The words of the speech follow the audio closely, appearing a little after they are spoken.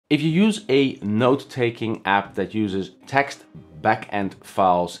If you use a note-taking app that uses text backend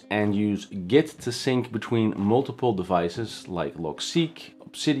files and use Git to sync between multiple devices like LogSeq,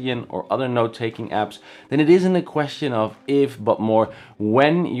 Obsidian or other note-taking apps, then it isn't a question of if but more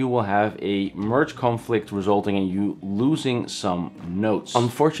when you will have a merge conflict resulting in you losing some notes.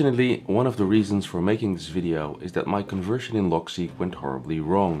 Unfortunately, one of the reasons for making this video is that my conversion in LogSeq went horribly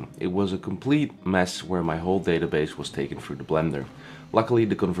wrong. It was a complete mess where my whole database was taken through the blender. Luckily,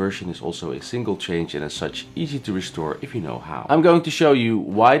 the conversion is also a single change and as such easy to restore if you know how. I'm going to show you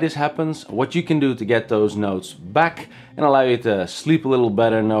why this happens, what you can do to get those notes back and allow you to sleep a little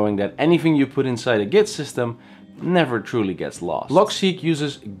better knowing that anything you put inside a Git system never truly gets lost. LogSeq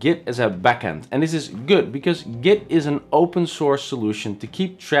uses Git as a backend, and this is good because Git is an open source solution to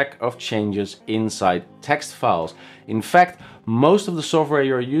keep track of changes inside text files. In fact, most of the software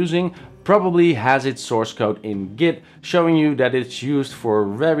you're using probably has its source code in Git, showing you that it's used for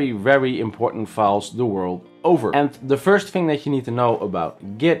very important files the world over. And the first thing that you need to know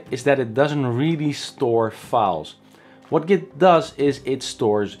about Git is that it doesn't really store files. What Git does is it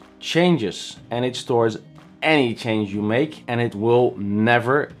stores changes, and it stores any change you make, and it will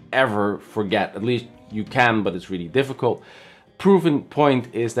never ever forget. At least you can, but it's really difficult. Proven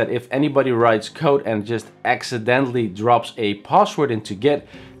point is that if anybody writes code and just accidentally drops a password into Git,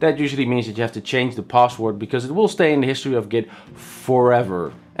 that usually means that you have to change the password because it will stay in the history of Git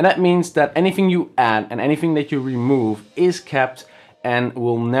forever. And that means that anything you add and anything that you remove is kept and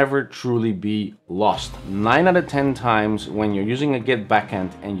will never truly be lost. 9 out of 10 times when you're using a Git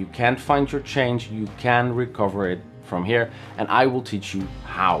backend and you can't find your change, you can recover it from here, and I will teach you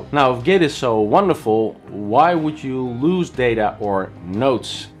how. Now, if Git is so wonderful, why would you lose data or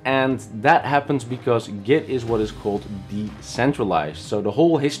notes? And that happens because Git is what is called decentralized. So the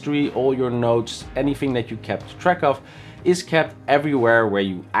whole history, all your notes, anything that you kept track of is kept everywhere where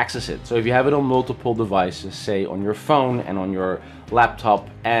you access it. So if you have it on multiple devices, say on your phone and on your laptop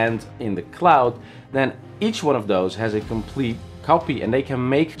and in the cloud, then each one of those has a complete copy and they can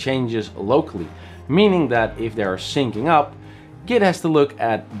make changes locally. Meaning that if they are syncing up, Git has to look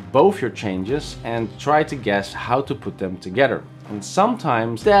at both your changes and try to guess how to put them together. And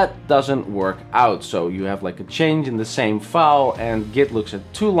sometimes that doesn't work out. So you have like a change in the same file and Git looks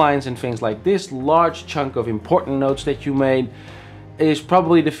at 2 lines and things like this large chunk of important notes that you made is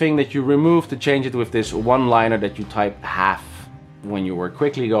probably the thing that you removed to change it with this one-liner that you typed half when you were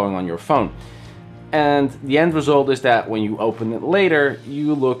quickly going on your phone. And the end result is that when you open it later,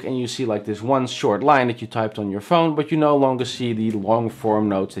 you look and you see like this one short line that you typed on your phone, but you no longer see the long form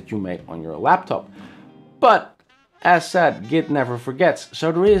notes that you made on your laptop. But as said, Git never forgets.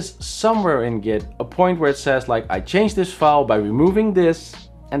 So there is somewhere in Git a point where it says like, I changed this file by removing this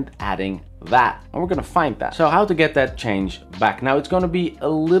and adding that. And we're gonna find that. So how to get that change back? Now it's gonna be a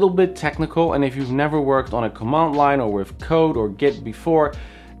little bit technical, and if you've never worked on a command line or with code or Git before,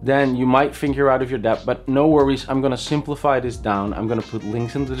 then you might think you're out of your depth, but no worries. I'm gonna simplify this down. I'm gonna put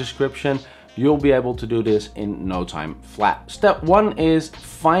links in the description. You'll be able to do this in no time flat. Step 1 is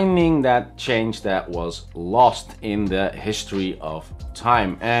finding that change that was lost in the history of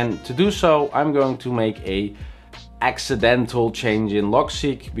time. And to do so, I'm going to make a accidental change in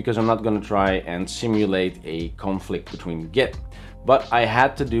LogSeq because I'm not gonna try and simulate a conflict between Git. But I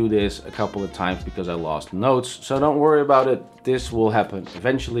had to do this a couple of times because I lost notes, so don't worry about it. This will happen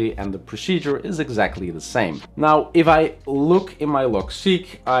eventually and the procedure is exactly the same. Now, if I look in my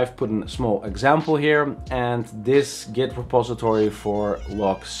LogSeq, I've put a small example here, and this Git repository for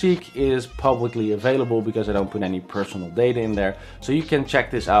LogSeq is publicly available because I don't put any personal data in there, so you can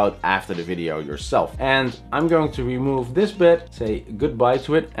check this out after the video yourself. And I'm going to remove this bit, say goodbye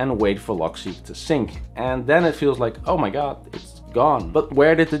to it, and wait for LogSeq to sync. And then it feels like, oh my god, it's gone. But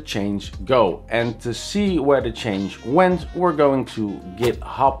where did the change go? And to see where the change went, we're going to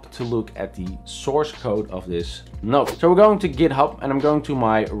GitHub to look at the source code of this note. So we're going to GitHub and I'm going to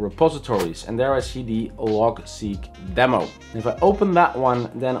my repositories, and there I see the LogSeq demo. And if I open that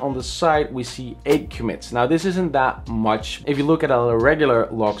one, then on the side we see 8 commits. Now this isn't that much. If you look at a regular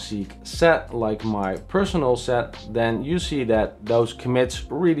LogSeq set, like my personal set, then you see that those commits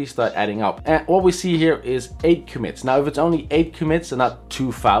really start adding up. And what we see here is 8 commits. Now if it's only 8 commits and not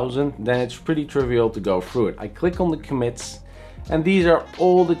 2000, then it's pretty trivial to go through it. I click on the commits and these are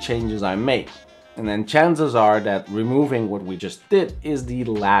all the changes I made. And then chances are that removing what we just did is the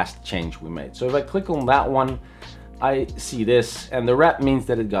last change we made. So if I click on that one, I see this, and the red means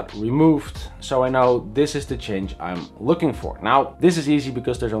that it got removed. So I know this is the change I'm looking for. Now, this is easy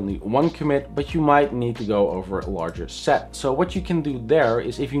because there's only one commit, but you might need to go over a larger set. So what you can do there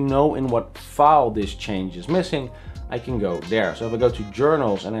is, if you know in what file this change is missing, I can go there. So if I go to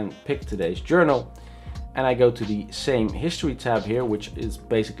journals and then pick today's journal, and I go to the same history tab here, which is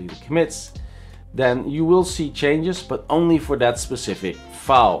basically the commits, then you will see changes, but only for that specific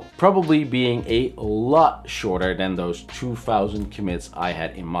file, probably being a lot shorter than those 2000 commits I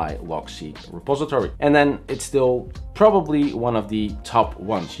had in my LogSeq repository. And then it's still probably one of the top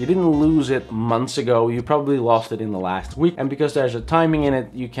ones. You didn't lose it months ago, you probably lost it in the last week. And because there's a timing in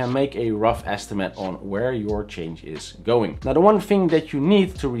it, you can make a rough estimate on where your change is going. Now, the one thing that you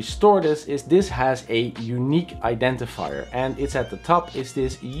need to restore this is this has a unique identifier, and it's at the top. It's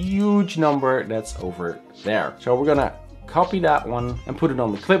this huge number that's over there. So we're gonna copy that one and put it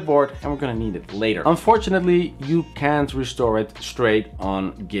on the clipboard, and we're gonna need it later. Unfortunately, you can't restore it straight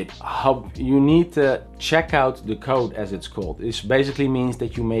on GitHub. You need to check out the code, as it's called. This basically means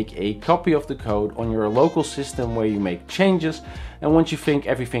that you make a copy of the code on your local system where you make changes, and once you think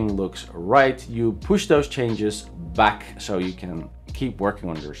everything looks right, you push those changes back so you can keep working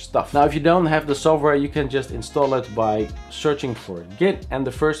on your stuff. Now, if you don't have the software, you can just install it by searching for Git, and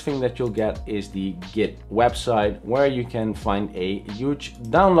the first thing that you'll get is the Git website, where you can find a huge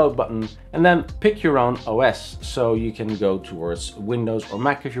download button and then pick your own OS. So you can go towards Windows or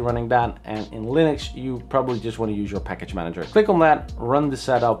Mac if you're running that, and in Linux you probably just want to use your package manager. Click on that, run the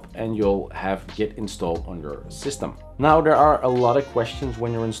setup, and you'll have Git installed on your system. Now, there are a lot of questions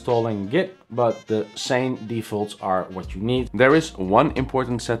when you're installing Git, but the same defaults are what you need. There is one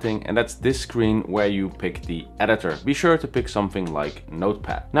important setting, and that's this screen where you pick the editor. Be sure to pick something like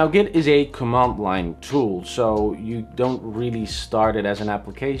Notepad. Now, Git is a command line tool, so you don't really start it as an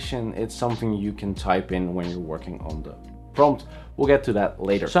application. It's something you can type in when you're working on the prompt. We'll get to that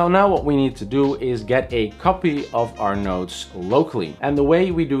later. So now what we need to do is get a copy of our notes locally. And the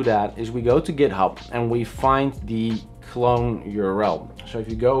way we do that is we go to GitHub and we find the clone URL. So if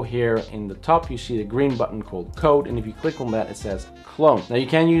you go here in the top, you see the green button called code, and if you click on that, it says clone. Now, you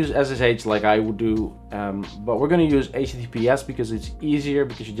can use SSH like I would do, but we're going to use HTTPS because it's easier,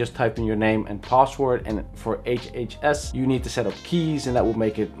 because you just type in your name and password, and for HHS you need to set up keys, and that will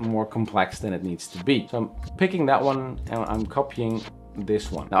make it more complex than it needs to be. So I'm picking that one and I'm copying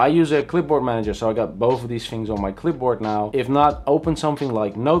this one. Now, I use a clipboard manager, so I got both of these things on my clipboard now. If not, open something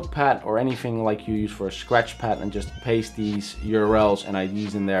like Notepad or anything like you use for a Scratchpad and just paste these URLs and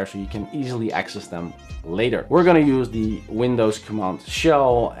IDs in there so you can easily access them later. We're going to use the Windows command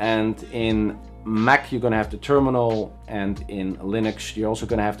shell, and in Mac you're going to have the terminal, and in Linux you're also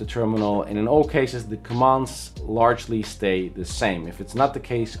going to have the terminal, and in all cases the commands largely stay the same. If it's not the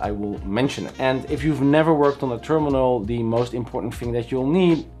case, I will mention it. And if you've never worked on a terminal, the most important thing that you'll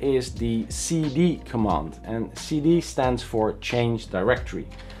need is the cd command, and cd stands for change directory.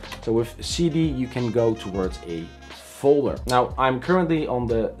 So with cd you can go towards a folder. Now, I'm currently on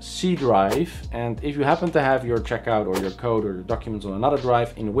the C drive, and if you happen to have your checkout or your code or your documents on another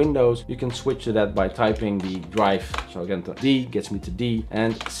drive in Windows, you can switch to that by typing the drive. So again, the D gets me to D,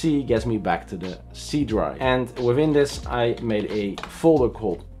 and C gets me back to the C drive. And within this, I made a folder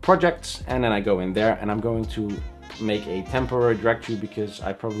called projects, and then I go in there and I'm going to make a temporary directory because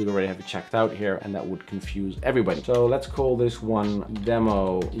I probably already have it checked out here, and that would confuse everybody. So let's call this one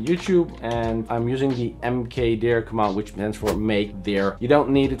demo YouTube, and I'm using the mkdir command, which stands for make dir. You don't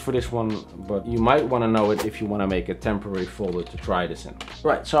need it for this one, but you might want to know it if you want to make a temporary folder to try this in.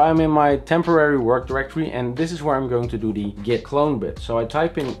 Right, so I'm in my temporary work directory, and this is where I'm going to do the git clone bit. So I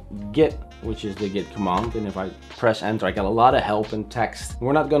type in git, which is the git command, and if I press enter, I get a lot of help and text.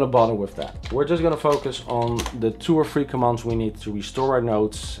 We're not going to bother with that. We're just going to focus on the 2 or 3 commands we need to restore our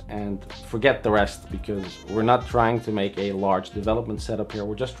notes, and forget the rest, because we're not trying to make a large development setup here.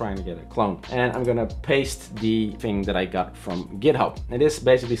 We're just trying to get a clone. And I'm going to paste the thing that I got from GitHub. And this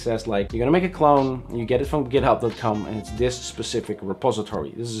basically says, like, you're going to make a clone, you get it from github.com, and it's this specific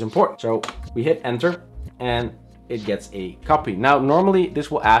repository. This is important. So we hit enter, and it gets a copy. Now, normally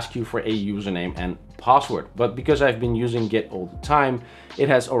this will ask you for a username and password, but because I've been using Git all the time, it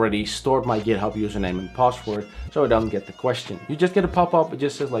has already stored my GitHub username and password, so I don't get the question. You just get a pop-up, it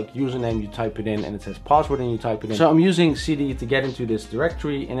just says like username, you type it in, and it says password and you type it in. So I'm using cd to get into this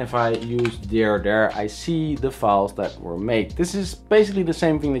directory, and if I use dir there, I see the files that were made. This is basically the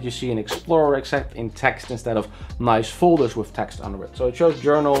same thing that you see in Explorer, except in text instead of nice folders with text under it. So it shows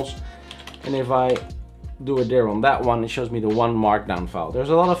journals, and if I do a dir on that one, it shows me the one markdown file. There's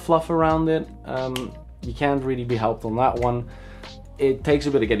a lot of fluff around it. You can't really be helped on that one. It takes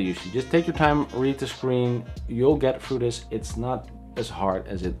a bit to get used to. Just take your time, read the screen, you'll get through this. It's not as hard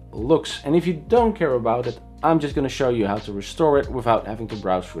as it looks. And if you don't care about it, I'm just going to show you how to restore it without having to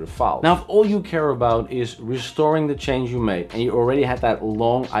browse through the file. Now, if all you care about is restoring the change you made and you already had that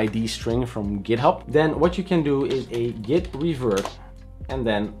long ID string from GitHub, then what you can do is a git revert and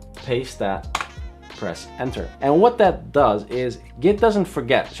then paste that, press enter. And what that does is Git doesn't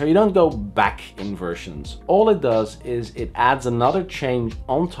forget, so you don't go back in versions. All it does is it adds another change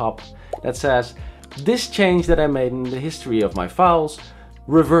on top that says, this change that I made in the history of my files,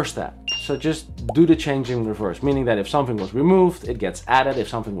 reverse that. So just do the change in reverse, meaning that if something was removed, it gets added. If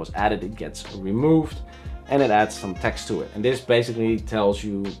something was added, it gets removed, and it adds some text to it. And this basically tells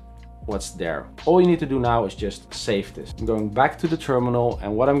you what's there. All you need to do now is just save this. I'm going back to the terminal,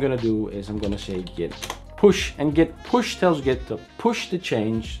 and what I'm gonna do is I'm gonna say git push, and git push tells Git to push the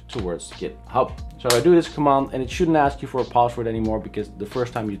change towards GitHub. So I do this command, and it shouldn't ask you for a password anymore because the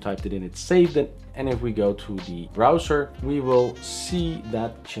first time you typed it in, it saved it. And if we go to the browser, we will see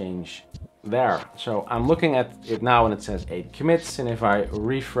that change there. So I'm looking at it now and it says 8 commits, and if I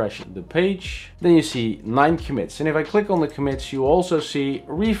refresh the page, then you see 9 commits. And if I click on the commits, you also see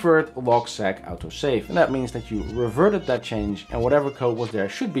revert LogSeq autosave, and that means that you reverted that change and whatever code was there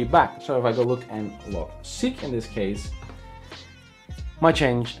should be back. So if I go look and LogSeq in this case, my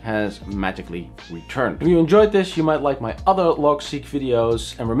change has magically returned. If you enjoyed this, you might like my other LogSeq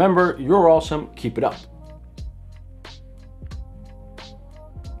videos, and remember, you're awesome, keep it up.